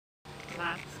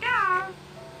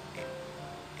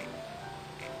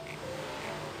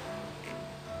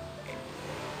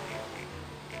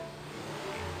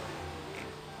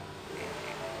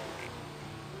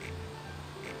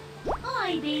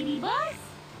Hi, baby bus.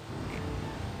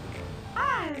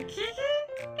 Hi, Kiki.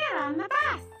 Get on the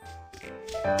bus.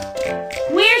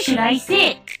 Where should I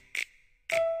sit?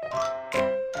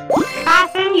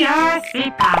 Fasten your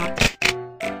seatbelt.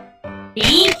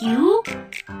 Thank you.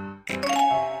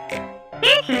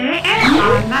 Kiki is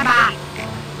on the bus.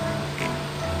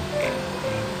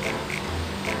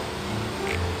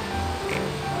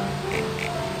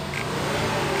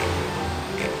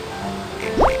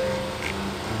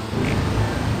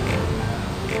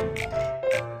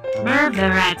 Move the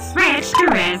red switch to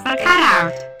raise the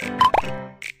cutout.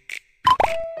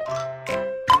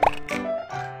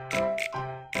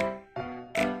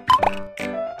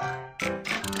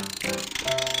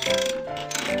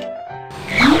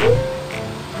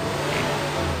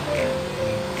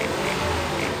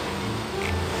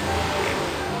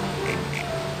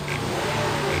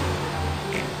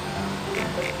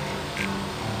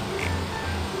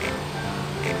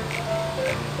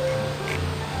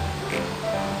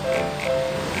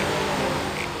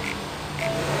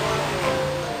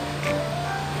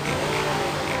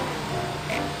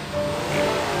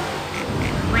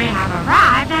 We have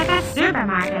arrived at the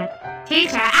supermarket.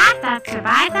 Teacher asked us to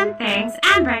buy some things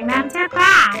and bring them to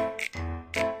class.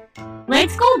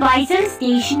 Let's go buy some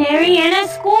stationery and a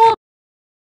school.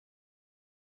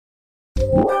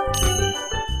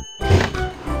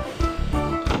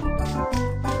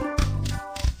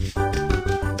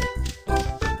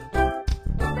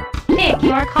 Pick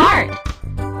your cart.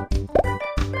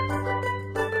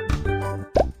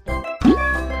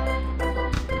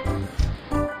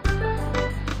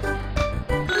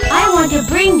 I want to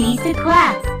bring these to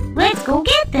class. Let's go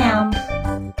get them.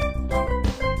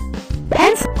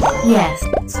 Pencil? Yes.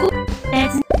 School.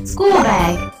 That's school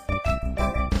bag.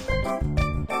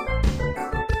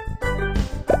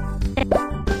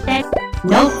 That's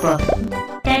notebook.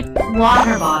 That's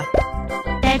water bottle.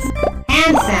 That's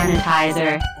hand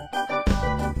sanitizer.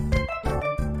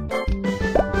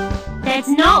 That's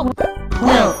not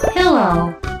quilt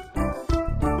pillow.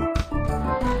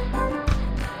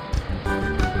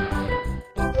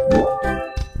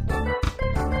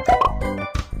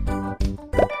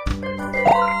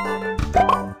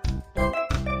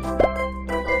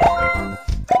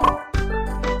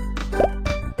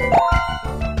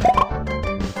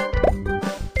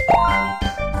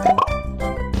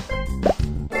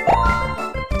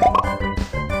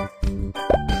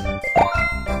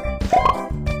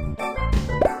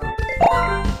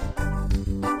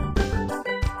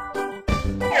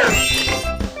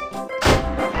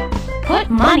 Put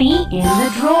money in the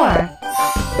drawer.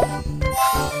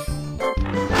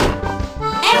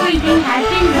 Everything has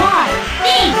been washed.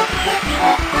 Thanks.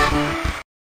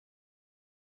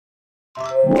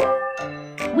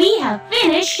 We have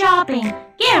finished shopping.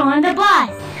 Get on the bus.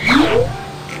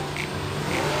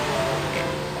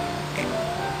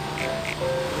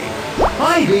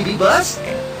 Hi, baby bus.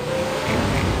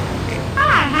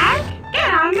 Hi, Hank.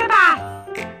 Get on the bus.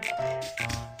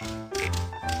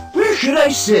 Where should I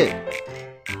sit?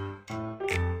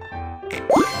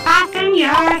 Fasten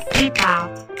your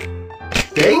seatbelt.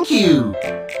 Thank you.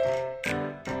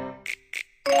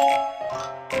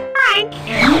 Frank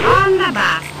is on the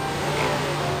bus.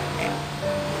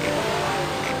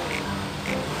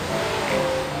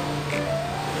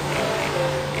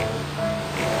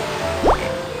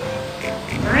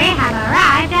 We have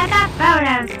arrived at the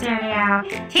photo studio.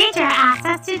 Teacher asked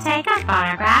us to take a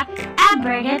photograph and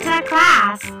bring it to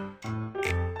class.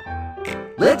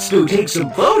 Let's go take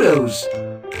some photos.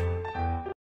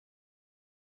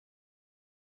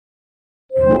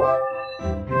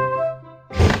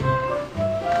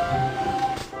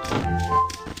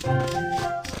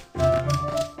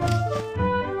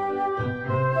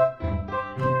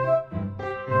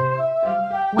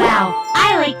 Wow,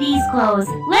 I like these clothes.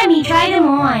 Let me try them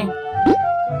on.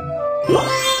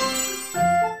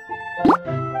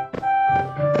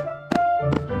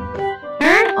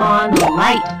 Turn on the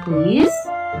light, please.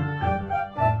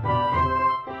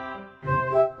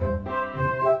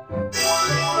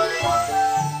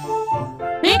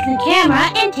 Click the camera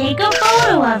and take a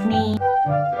photo of me.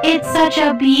 It's such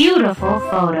a beautiful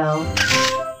photo.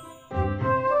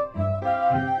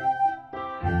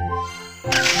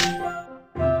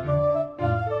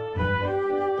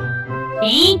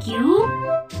 Thank you.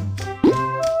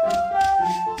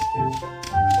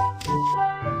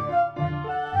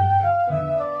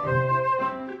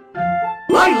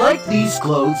 I like these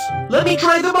clothes. Let me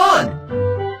try them on.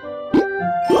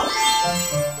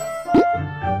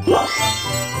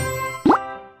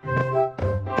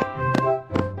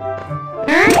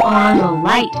 Turn on the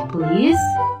light, please.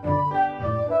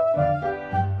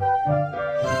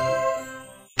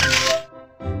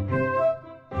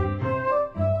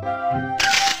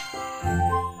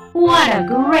 What a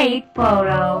great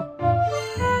photo!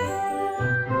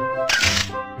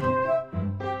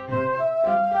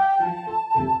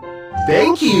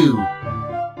 Thank you.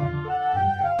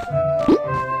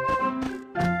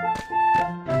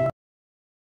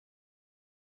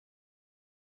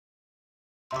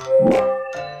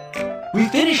 We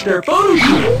finished our photo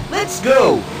shoot. Let's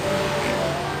go.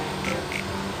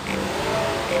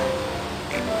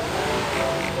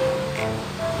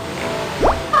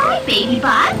 Hi, baby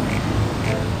bus.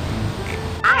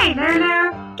 Hi,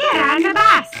 Lulu. Get on the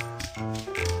bus.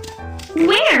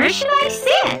 Where should I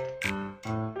sit?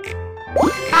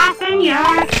 Fasten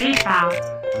your seatbelt.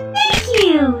 Thank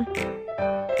you.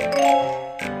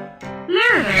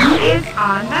 Lulu is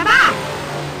on the bus.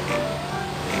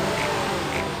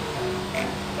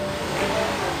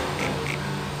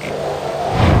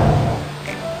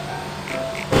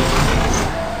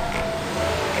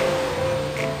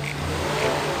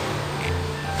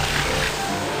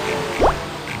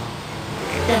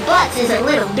 The bus is a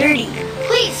little dirty.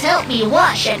 Please help me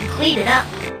wash and clean it up.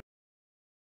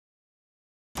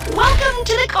 Welcome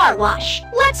to the car wash.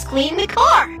 Let's clean the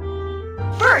car.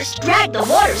 First, drag the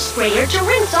water sprayer to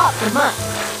rinse off the mud.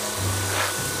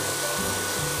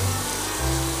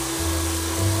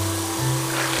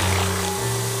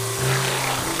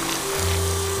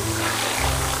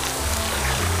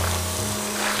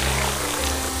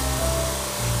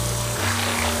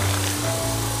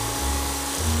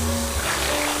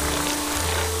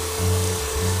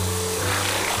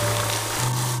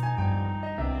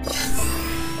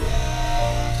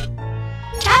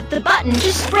 Tap the button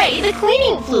to spray the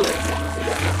cleaning fluid.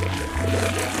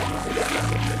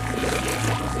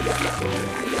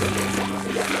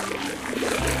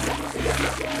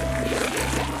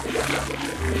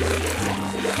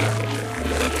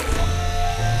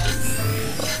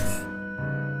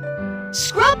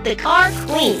 Scrub the car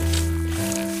clean.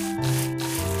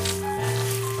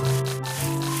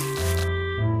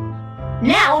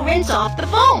 Now rinse off the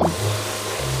foam.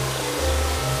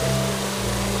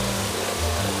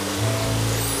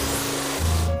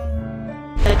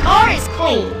 The car is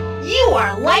clean. You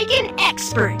are like an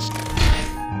expert.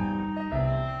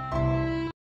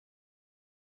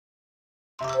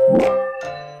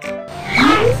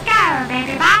 Let's go,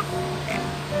 baby bus.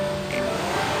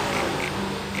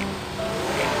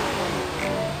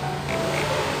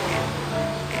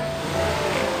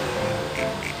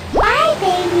 Hi,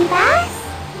 baby bus.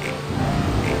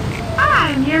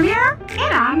 Hi, Mew Mew.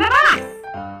 Get on the bus.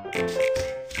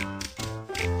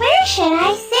 Where should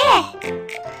I sit?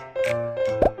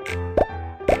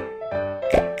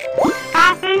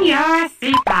 Fasten your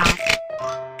seatbelt.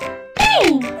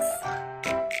 Thanks.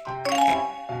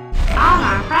 All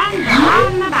our friends are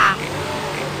on the bus.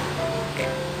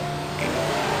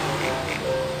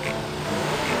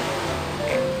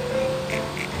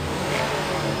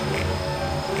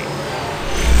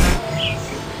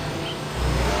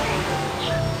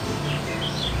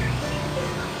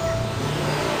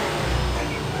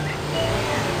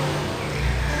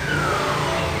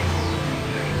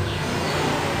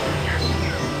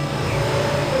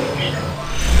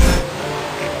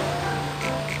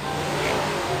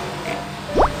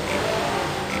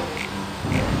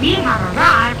 We have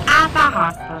arrived at the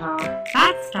hospital.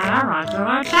 Let's get a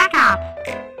regular checkup.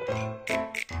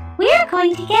 We're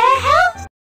going to get a health.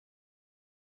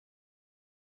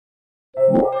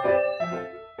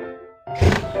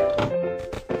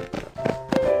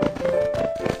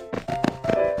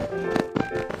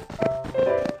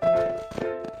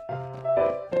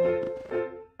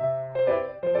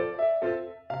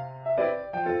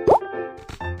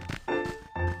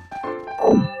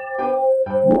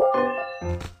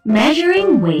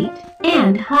 Measuring weight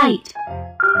and height.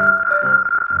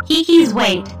 Kiki's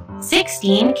weight,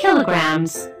 16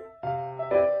 kilograms.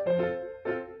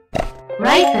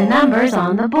 Write the numbers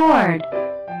on the board.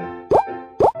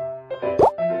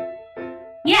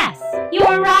 Yes,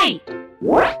 you're right.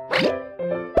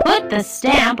 Put the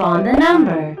stamp on the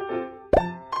number.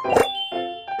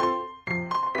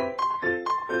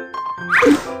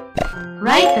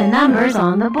 Write the numbers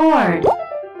on the board.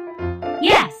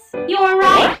 Yes, you're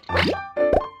right.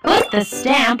 Put the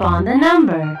stamp on the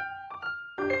number.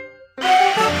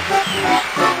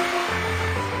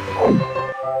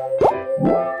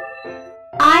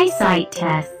 Eyesight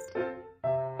test.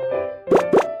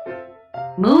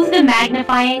 Move the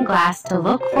magnifying glass to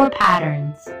look for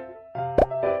patterns.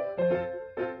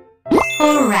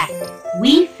 Correct.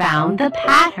 We found the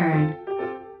pattern.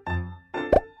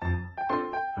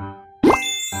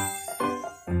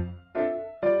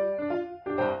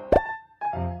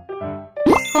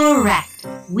 Correct.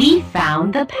 We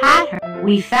found the pattern.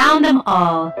 We found them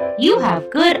all. You have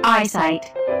good eyesight.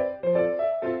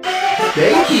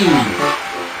 Thank you.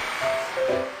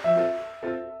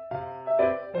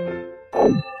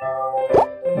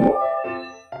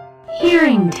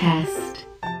 Hearing test.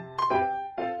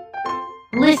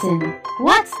 Listen,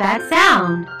 what's that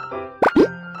sound?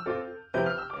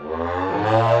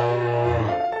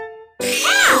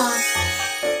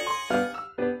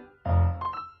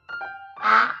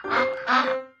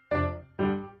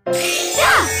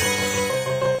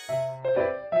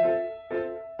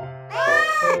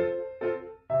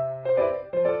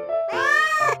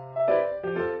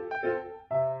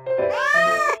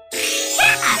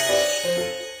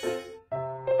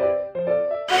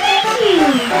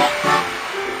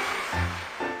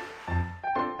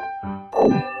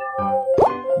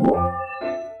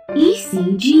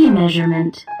 ECG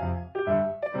measurement.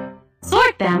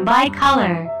 Sort them by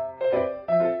color.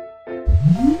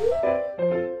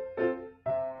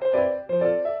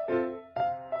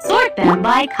 Sort them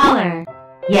by color.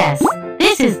 Yes,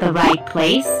 this is the right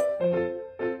place.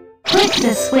 Click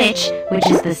the switch, which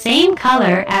is the same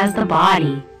color as the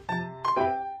body.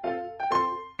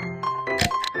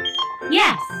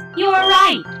 Yes, you are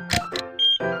right.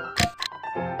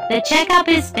 The checkup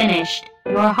is finished.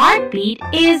 Your heartbeat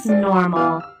is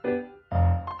normal.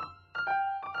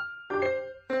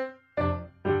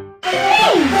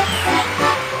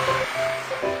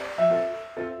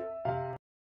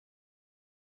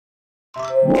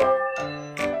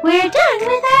 We're done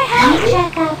with our health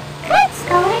checkup. Let's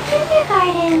go to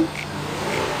kindergarten.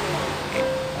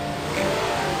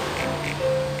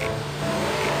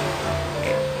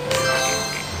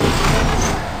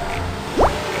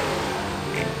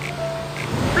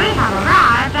 We have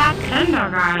arrived at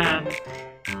kindergarten.